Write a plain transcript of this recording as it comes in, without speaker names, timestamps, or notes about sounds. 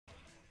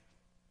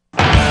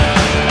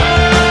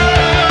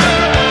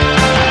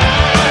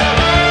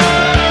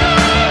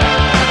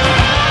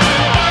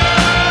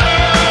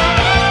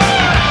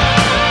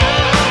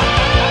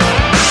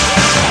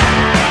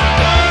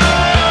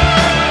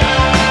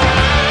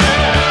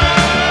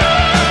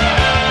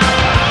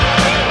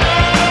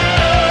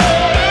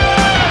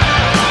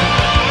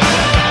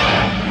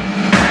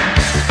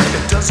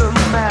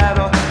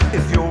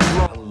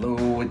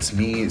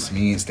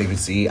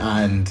see,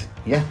 and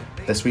yeah,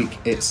 this week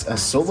it's a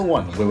solo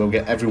one where we'll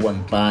get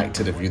everyone back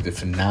to review the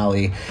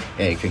finale.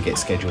 You can get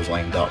schedules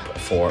lined up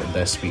for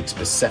this week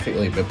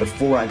specifically, but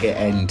before I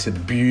get into the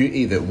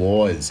beauty that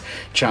was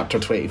chapter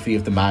 23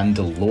 of The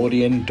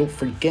Mandalorian, don't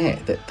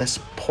forget that this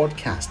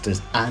podcast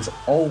is, as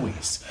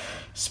always,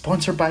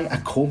 sponsored by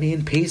Akomi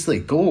and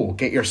Paisley. Go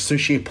get your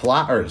sushi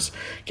platters,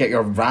 get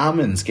your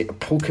ramens, get your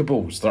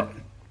pokeballs. They're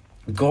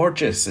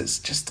gorgeous. It's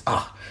just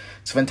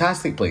it's a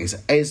fantastic place.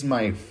 It is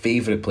my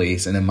favourite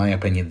place, and in my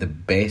opinion the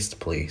best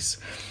place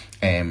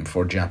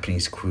for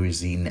Japanese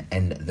cuisine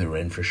in the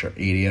Renfrewshire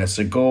area.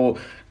 So go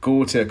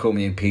to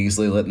Akomi and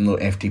Paisley, let them know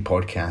FT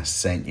Podcast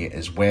sent you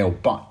as well.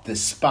 But The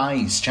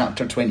Spies,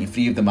 chapter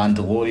 23 of The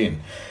Mandalorian.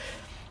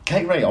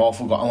 Kick right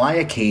off, we've got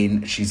Elia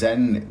Kane. She's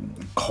in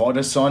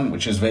Coruscant,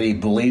 which is very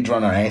Blade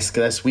Runner-esque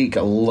this week.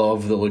 I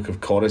love the look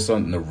of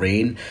Coruscant in the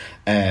rain.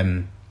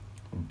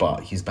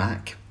 But he's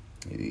back.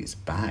 He's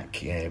back.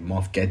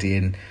 Moff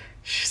Gideon,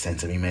 she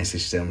sends a wee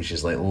message to him.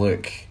 She's like,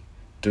 look,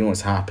 don't know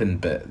what's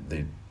happened, but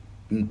the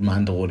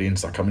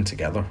Mandalorians are coming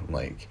together.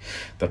 Like,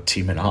 they're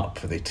teaming up.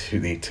 They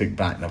took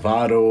back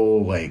Navarro.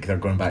 Like, they're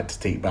going back to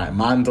take back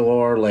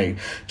Mandalore. Like,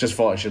 just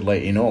thought I should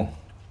let you know.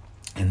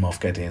 And Moff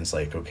Gideon's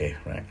like, okay,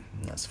 right,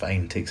 that's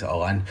fine. Takes it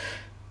all in.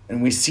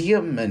 And we see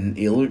him, and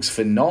he looks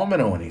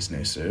phenomenal in his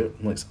new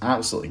suit. Looks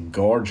absolutely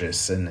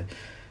gorgeous. And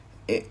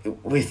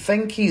we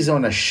think he's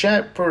on a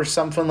ship or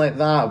something like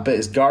that, but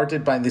it's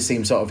guarded by the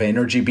same sort of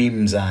energy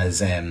beams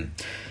as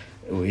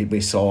we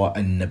saw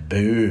in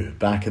Naboo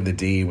back in the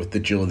day with the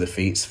Duel of the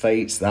Fates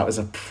fights. That was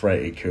a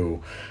pretty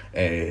cool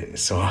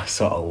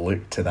sort of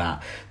look to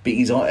that. But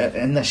he's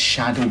in the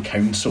Shadow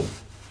Council,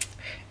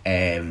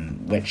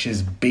 which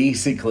is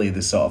basically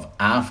the sort of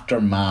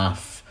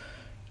aftermath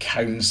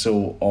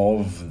council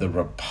of the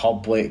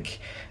Republic.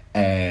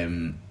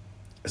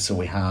 So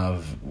we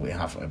have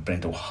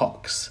Brendel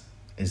Hux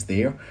is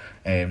there.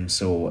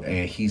 So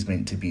he's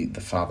meant to be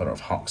the father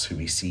of Hux, who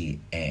we see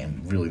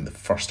ruling the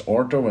First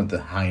Order, one of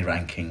the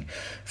high-ranking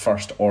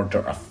First Order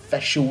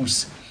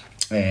officials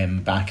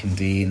back in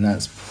day, and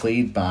that's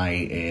played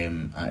by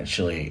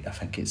actually, I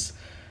think it's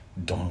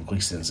Don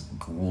Gleason's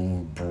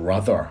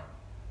brother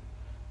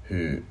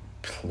who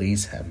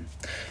plays him,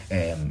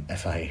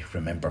 if I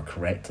remember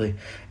correctly.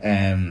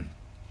 And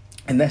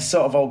this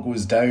sort of all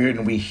goes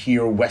down. We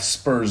hear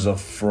whispers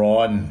of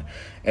Thrawn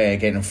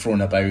getting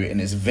thrown about, and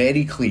it's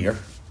very clear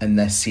in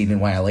this scene,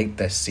 and why I like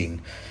this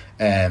scene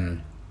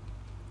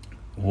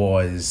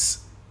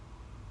was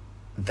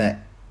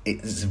that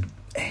it's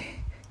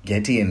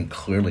Gideon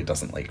clearly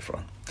doesn't like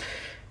Thrawn.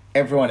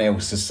 Everyone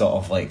else is sort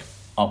of like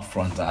up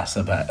Thrawn's ass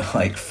a bit.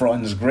 Like,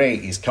 Thrawn's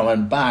great, he's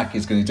coming back,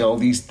 he's going to do all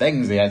these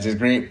things, he has his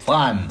great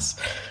plans.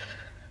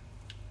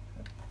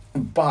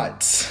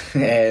 But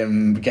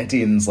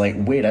Gideon's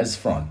like, where is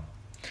Thrawn?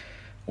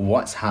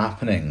 What's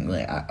happening?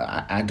 Like,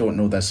 I don't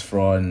know this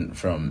Thrawn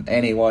from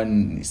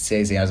anyone. He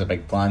says he has a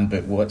big plan,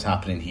 but what's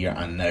happening here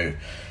and now?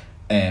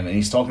 And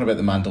he's talking about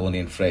the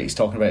Mandalorian threat. He's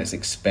talking about his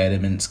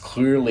experiments.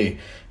 Clearly,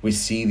 we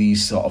see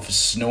these sort of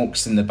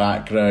Snokes in the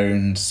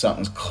background.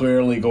 Something's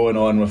clearly going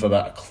on with a bit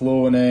of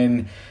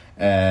cloning.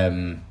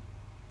 And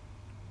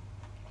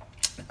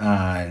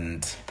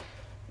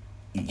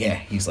yeah,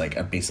 he's like,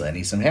 I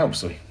need some help.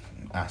 So he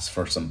asks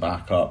for some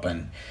backup,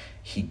 and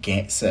he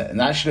gets it. And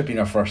that should have been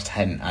our first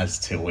hint as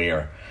to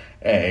where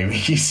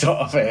he's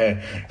sort of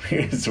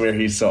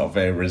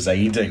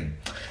residing.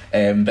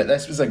 But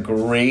this was a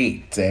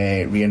great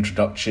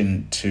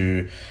reintroduction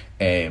to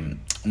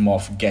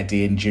Moff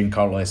Gideon.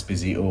 Giancarlo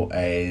Esposito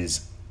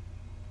is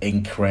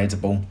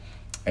incredible.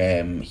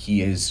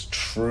 He is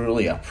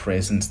truly a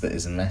presence that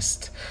is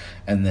missed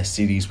in this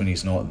series when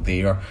he's not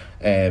there,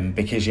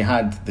 because you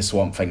had the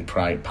Swamp Thing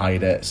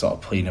pirate sort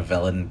of playing a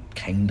villain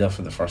kinda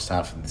for the first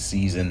half of the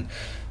season.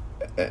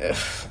 I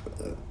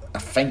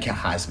think it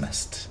has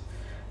missed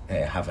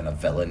having a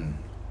villain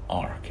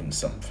arc and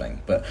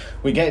something. But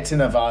we get to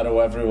Navarro,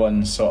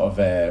 everyone's sort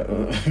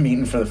of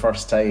meeting for the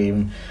first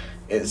time.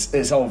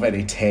 It's all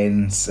very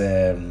tense.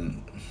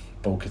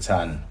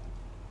 Bo-Katan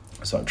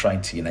sort of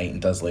trying to unite and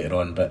does later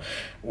on, but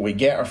we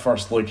get our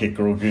first look at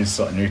Grogu's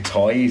sort of new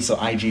toy, so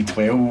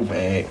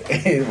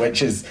IG-12,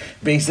 which is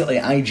basically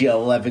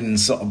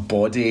IG-11's sort of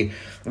body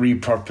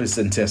repurposed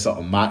into a sort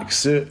of mech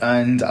suit,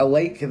 and I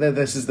like that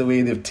this is the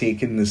way they've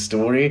taken the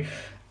story.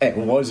 It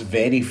was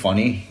very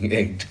funny,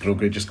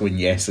 Grogu just going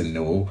yes and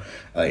no,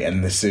 like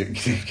in the suit,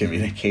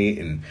 communicate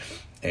and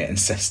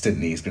insisting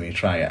he's going to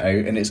try it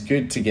out, and it's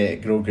good to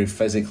get Grogu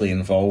physically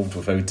involved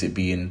without it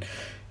being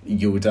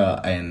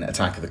Yoda in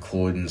Attack of the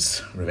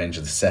Clones, Revenge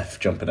of the Sith,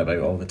 jumping about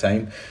all the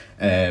time.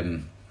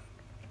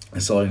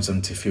 This allows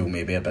him to feel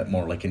maybe a bit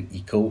more like an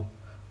equal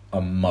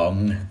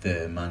among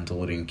the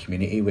Mandalorian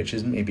community, which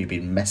has maybe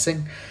been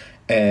missing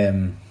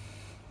in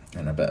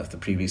a bit of the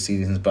previous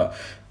seasons. But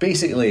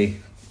basically,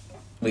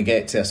 we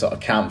get to a sort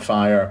of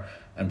campfire,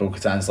 and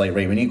Bo-Katan's like,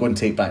 right, we need to go and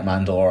take back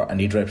Mandalore. I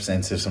need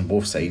representatives on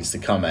both sides to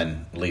come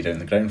in, lay down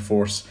the ground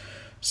force.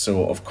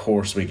 So, of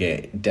course, we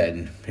get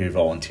Din, who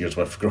volunteers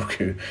with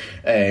Grogu.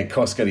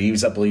 Cosca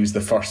Reeves, I believe, is the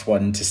first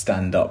one to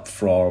stand up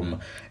from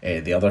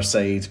the other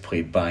side,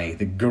 played by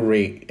the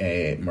great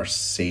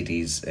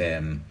Mercedes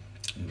Monet,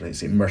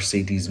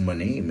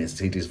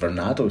 Mercedes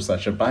Vernado,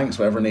 Sasha Banks,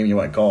 whatever name you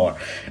want to call her.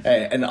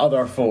 And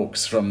other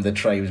folks from the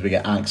tribes. We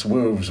get Axe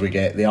Wolves, we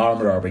get the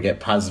Armourer, we get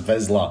Paz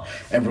Vizsla.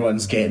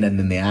 Everyone's getting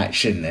in the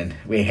action, and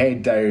we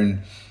head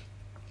down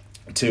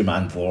to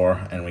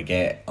Mandalore, and we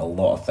get a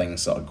lot of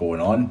things sort of going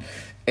on.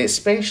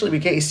 Especially, we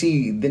get to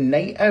see the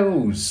Night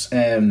Owls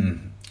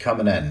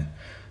coming in,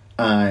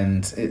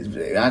 and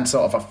it adds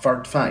sort of a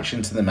third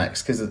faction to the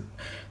mix, because they've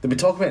been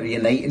talking about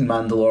reuniting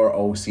Mandalore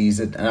all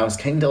season, and I was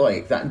kind of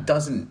like, that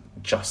doesn't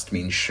just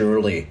mean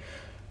surely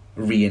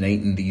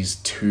reuniting these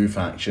two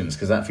factions,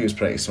 because that feels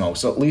pretty small.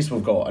 So at least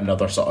we've got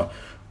another sort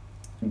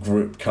of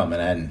group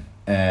coming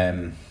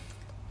in.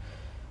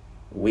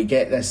 We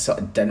get this sort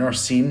of dinner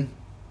scene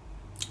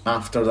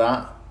after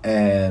that,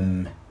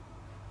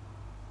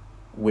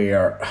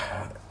 where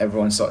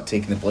everyone's sort of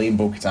taking the blame.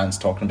 Bo-Katan's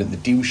talking about the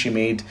deal she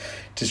made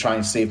to try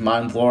and save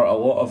Mandalore. A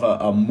lot of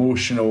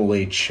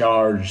emotionally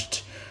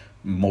charged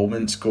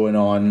moments going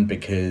on,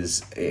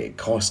 because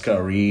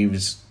Cosca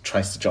Reeves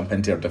tries to jump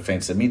into her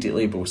defence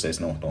immediately. Bo says,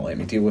 no, don't let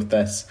me deal with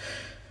this.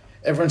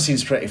 Everyone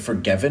seems pretty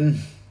forgiving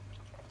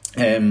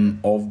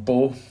of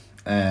Bo,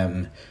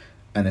 and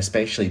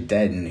especially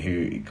Din,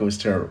 who goes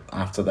to her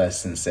after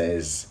this and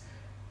says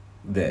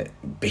that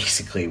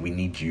basically we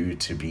need you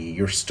to be,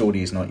 your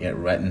story is not yet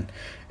written,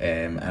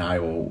 and I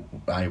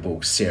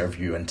will serve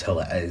you until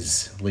it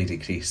is, Lady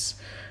Kreese.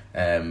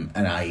 And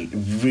I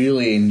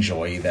really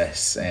enjoy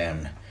this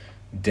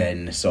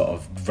Din sort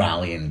of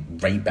rallying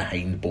right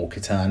behind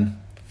Bo-Katan.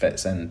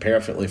 Fits in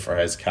perfectly for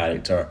his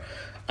character,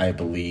 I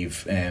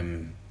believe.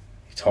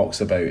 He talks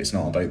about, it's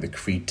not about the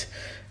creed,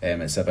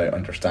 it's about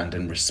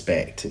understanding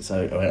respect, it's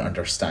about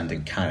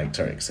understanding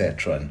character,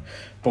 etc. And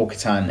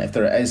Bo-Katan, if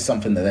there is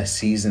something that this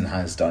season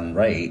has done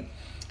right,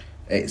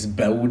 it's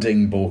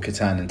building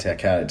Bo-Katan into a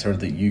character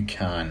that you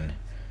can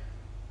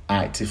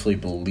actively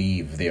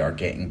believe they are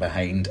getting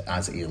behind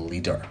as a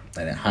leader,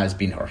 and it has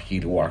been her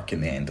hero arc in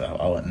the end.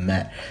 I'll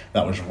admit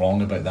that I was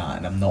wrong about that,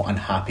 and I'm not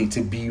unhappy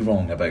to be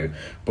wrong about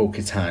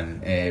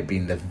Bo-Katan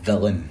being the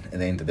villain at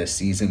the end of this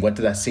season. What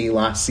did I say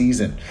last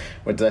season?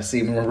 What did I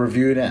say when we were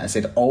reviewing it? I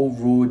said all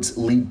roads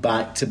lead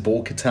back to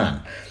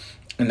Bo-Katan.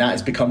 And that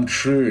has become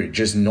true,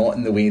 just not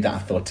in the way that I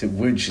thought it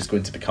would. She's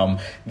going to become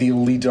the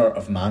leader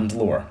of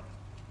Mandalore,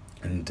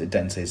 and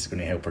Din says it's going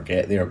to help her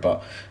get there.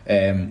 But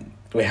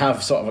we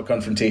have sort of a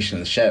confrontation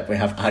in the ship. We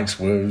have Axe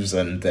Wolves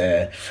and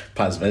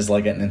Paz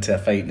Vizsla getting into a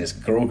fight, and it's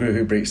Grogu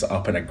who breaks it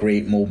up in a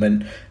great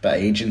moment. But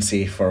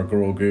agency for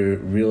Grogu,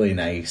 really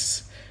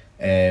nice.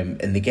 And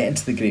they get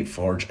into the Great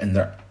Forge and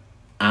they're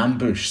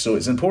ambushed. So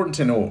it's important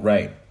to note,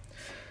 right,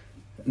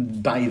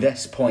 by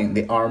this point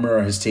the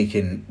Armourer has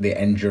taken the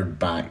injured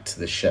back to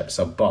the ships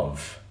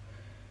above.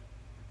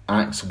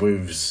 Axe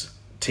Wolves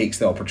takes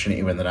the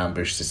opportunity when they're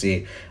ambushed to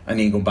say, I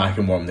need to go back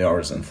and warm the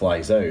oars, and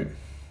flies out.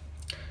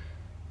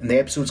 And the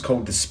episode's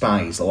called The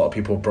Spies. A lot of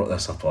people have brought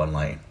this up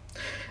online.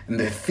 And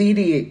the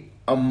theory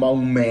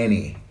among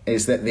many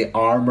is that the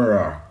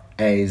Armourer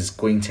is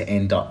going to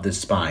end up the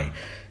spy.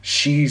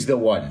 She's the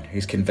one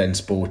who's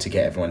convinced Bo to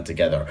get everyone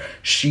together.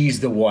 She's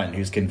the one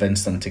who's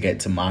convinced them to get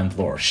to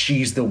Mandalore.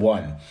 She's the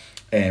one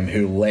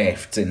who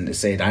left and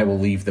said, I will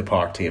leave the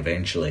party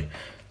eventually.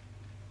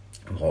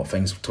 A lot of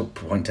things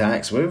point to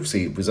Axe Wolves.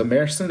 He was a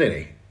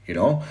mercenary, you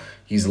know.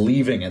 He's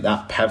leaving at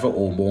that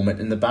pivotal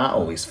moment in the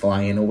battle. He's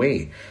flying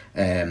away.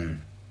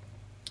 Could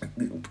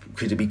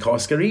it be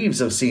Cosca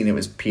Reeves? I've seen it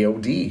was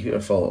PLD who I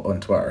followed on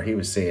Twitter. He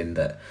was saying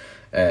that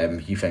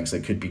he thinks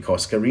it could be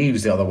Cosca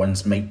Reeves. The other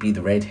ones might be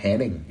the red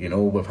herring. You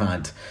know, we've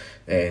had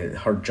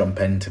her jump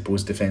into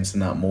Bo's defence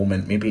in that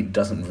moment. Maybe it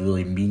doesn't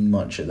really mean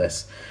much at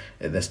this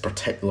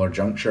particular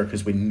juncture,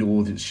 because we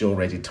know that she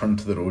already turned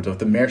to the road of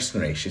the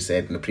mercenary. She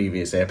said in the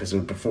previous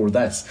episode before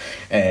this,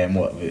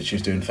 she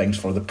was doing things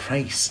for the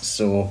price.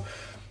 So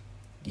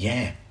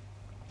yeah,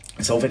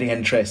 it's all very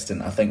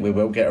interesting. I think we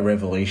will get a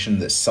revelation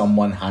that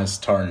someone has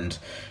turned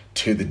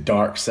to the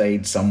dark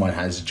side. Someone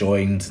has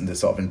joined the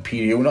sort of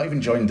Imperial, not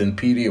even joined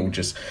Imperial,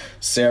 just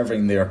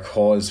serving their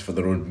cause for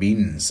their own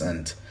means.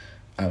 And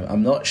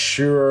I'm not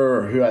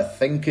sure who I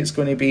think it's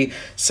going to be.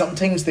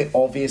 Sometimes the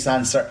obvious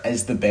answer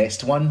is the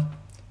best one.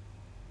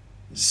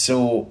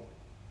 So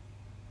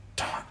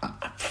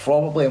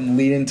probably I'm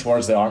leaning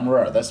towards the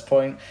Armourer at this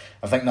point.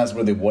 I think that's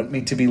where they want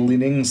me to be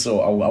leaning,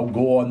 so I'll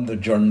go on the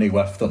journey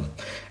with them.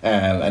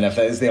 And if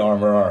it is the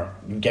Armourer,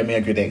 give me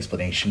a good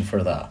explanation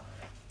for that.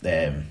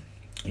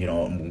 You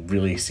know, and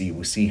we'll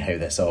see how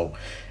this all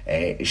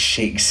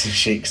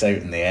shakes out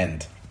in the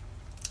end.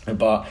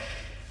 But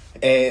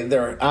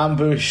they're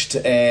ambushed,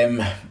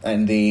 and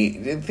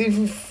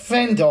they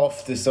fend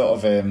off the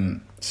sort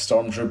of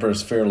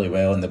stormtroopers fairly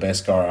well in the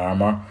Beskar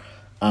armour,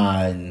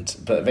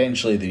 but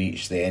eventually they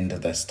reach the end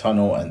of this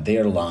tunnel, and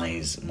there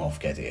lies Moff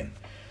Gideon.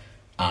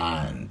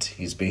 And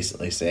he's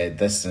basically said,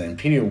 this is an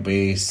Imperial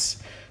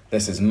base,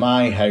 This is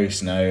my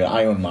house now.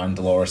 I own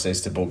Mandalore,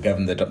 says to Bo, give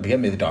me the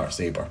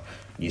Darksaber.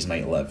 You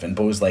might live. And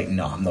Bo's like,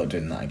 no, I'm not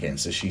doing that again.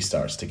 So she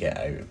starts to get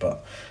out.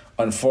 But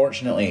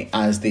unfortunately,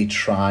 as they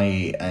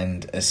try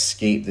and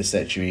escape the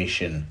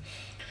situation,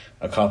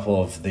 a couple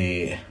of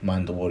the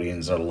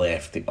Mandalorians are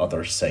left the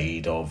other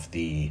side of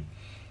the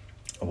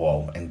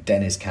wall. And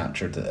Din is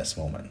captured at this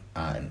moment.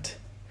 And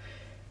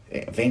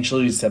it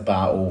eventually leads to a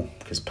battle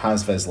because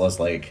Paz Vizsla's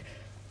like,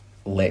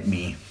 let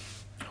me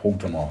hold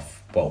them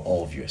off while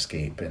all of you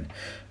escape. And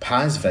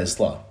Paz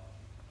Vizsla,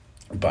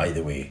 by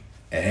the way,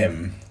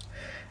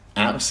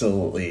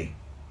 absolutely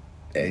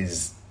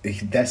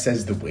this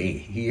is the way.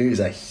 He is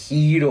a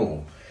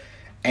hero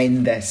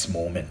in this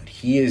moment.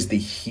 He is the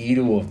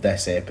hero of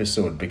this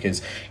episode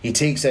because he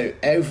takes out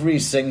every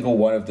single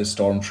one of the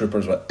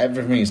stormtroopers with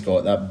everything he's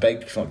got, that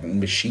big fucking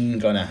machine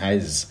gun of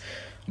his,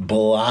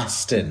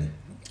 blasting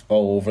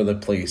all over the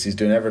place. He's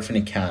doing everything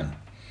he can.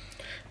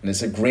 And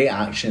it's a great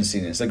action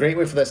scene. It's a great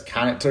way for this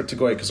character to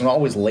go out, because I'm not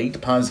always liked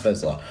Paz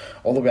Vizsla.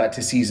 All the way back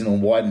to season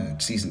 1,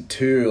 season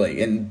 2, like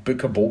in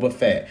Book of Boba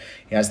Fett,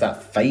 he has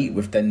that fight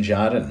with Din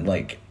Djarin.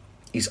 Like,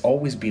 he's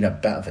always been a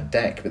bit of a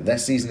dick, but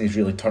this season he's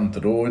really turned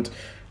the road,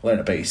 learned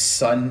about his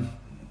son,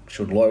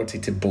 showed loyalty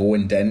to Bo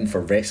and Din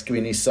for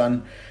rescuing his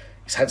son.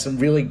 He's had some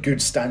really good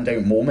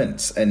standout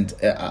moments, and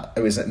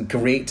it was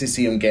great to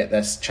see him get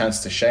this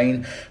chance to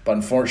shine. But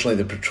unfortunately,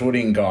 the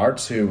Praetorian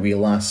Guards, who we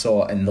last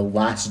saw in The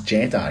Last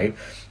Jedi,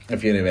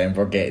 if you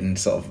remember, getting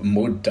sort of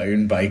mowed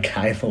down by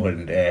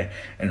Kylo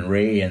and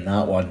Rey in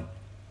that one.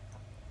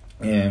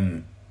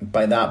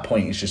 By that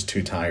point, he's just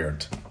too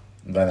tired.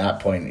 By that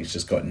point, he's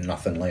just got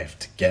nothing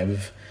left to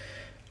give.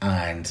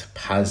 And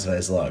Paz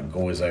Vizsla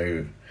goes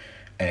out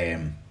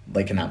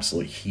like an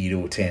absolute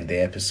hero to end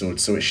the episode.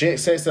 So it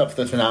sets up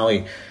for the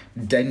finale.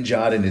 Din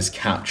Djarin is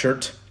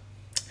captured.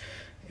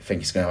 I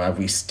think he's going to have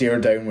a wee stare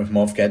down with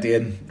Moff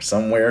Gideon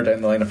somewhere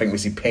down the line. I think we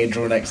see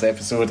Pedro next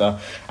episode.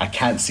 I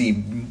can't see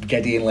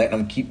Gideon letting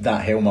him keep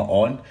that helmet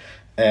on.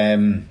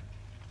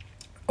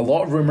 A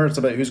lot of rumours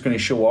about who's going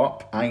to show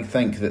up. I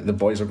think that the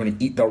boys are going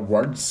to eat their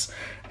words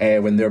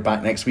when they're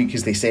back next week,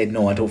 because they said,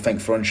 no, I don't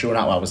think Thrawn's showing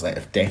up. I was like,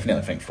 I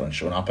definitely think Thrawn's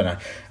showing up. And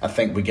I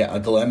think we get a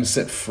glimpse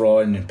at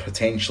Thrawn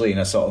potentially in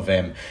a sort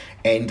of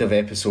end of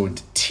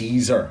episode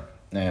teaser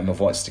of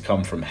what's to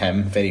come from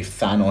him. Very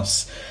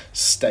Thanos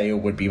style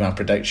would be my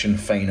prediction.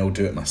 Fine, I'll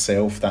do it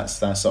myself. That's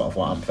sort of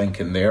what I'm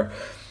thinking there.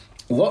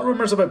 A lot of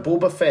rumours about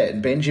Boba Fett,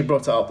 and Benji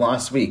brought it up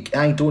last week.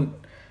 I don't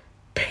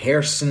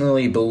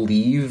personally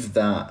believe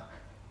that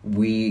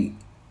we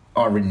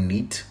are in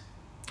need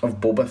of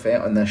Boba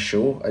Fett on this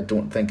show. I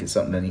don't think it's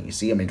something I need to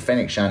see. I mean,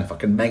 Fennec Shan,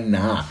 fucking Ming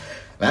Na,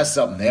 that's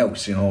something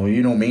else, you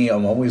know me,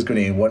 I'm always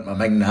going to want my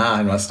Ming Na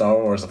in my Star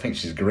Wars. I think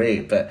she's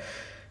great, but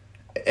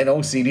in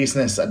all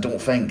seriousness, I don't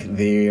think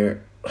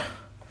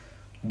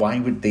why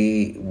would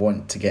they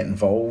want to get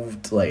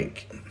involved?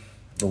 Like,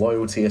 the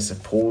loyalty, I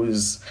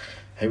suppose,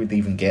 how would they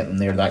even get them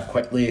there that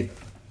quickly?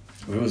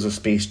 Rules of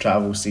space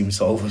travel seems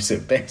always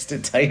at best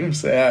at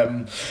times.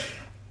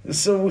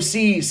 So we'll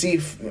see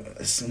if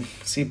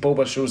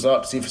Boba shows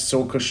up, see if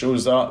Ahsoka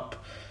shows up.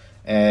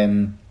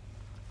 Kind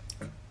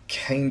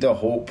of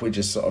hope we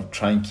just sort of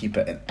try and keep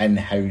it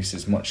in-house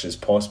as much as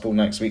possible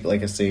next week.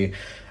 Like I say,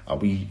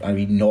 we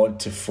nod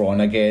to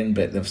Thrawn again,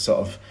 but they've sort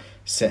of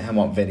set him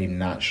up very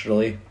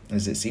naturally,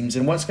 as it seems.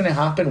 And what's going to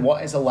happen?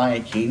 What is Elia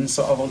Kane's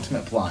sort of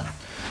ultimate plan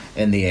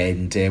in the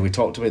end? We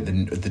talked about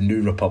the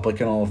New Republic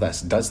and all of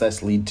this. Does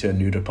this lead to a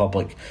New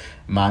Republic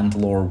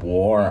Mandalore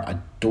war? I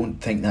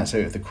don't think that's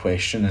out of the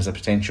question as a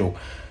potential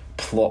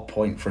plot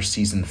point for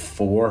season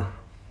 4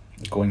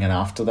 going in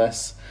after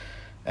this,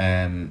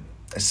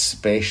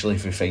 especially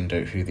if we find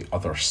out who the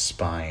other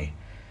spy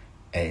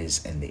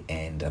is in the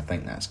end. I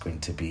think that's going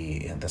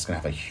to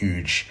have a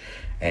huge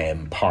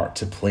part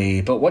to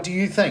play. But what do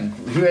you think?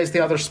 Who is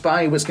the other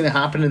spy? What's going to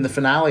happen in the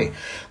finale?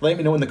 Let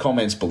me know in the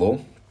comments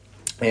below.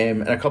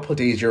 In a couple of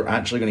days, you're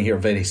actually going to hear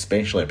a very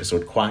special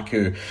episode.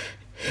 Kwaku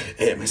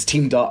has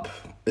teamed up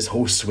as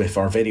hosts with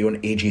our very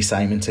own AJ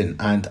Simonton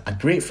and a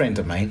great friend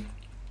of mine.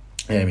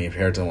 You've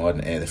heard him on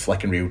the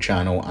Flick and Reel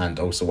channel, and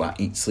also at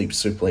Eat, Sleep,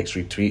 Suplex,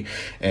 Retweet,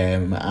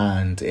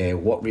 and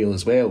What Reel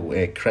as well,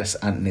 Chris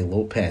Anthony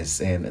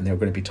Lopez, and they're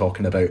going to be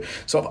talking about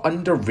sort of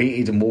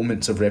underrated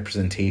moments of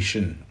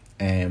representation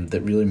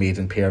that really made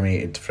and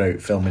permeated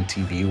throughout film and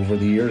TV over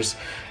the years,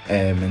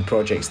 and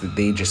projects that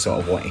they just sort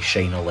of want to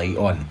shine a light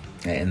on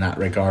in that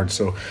regard.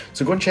 So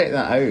go and check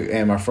that out.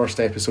 Our first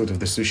episode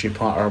of the Sushi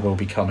Platter will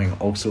be coming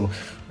also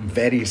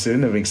very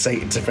soon. I'm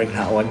excited to bring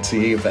that one to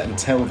you, but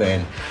until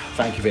then,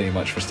 thank you very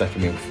much for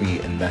sticking with me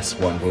in this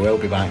one. We will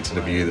be back to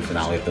review the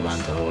finale of The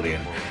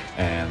Mandalorian,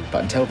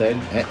 but until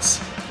then, it's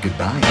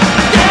goodbye.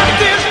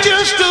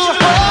 Just a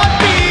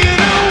heartbeat.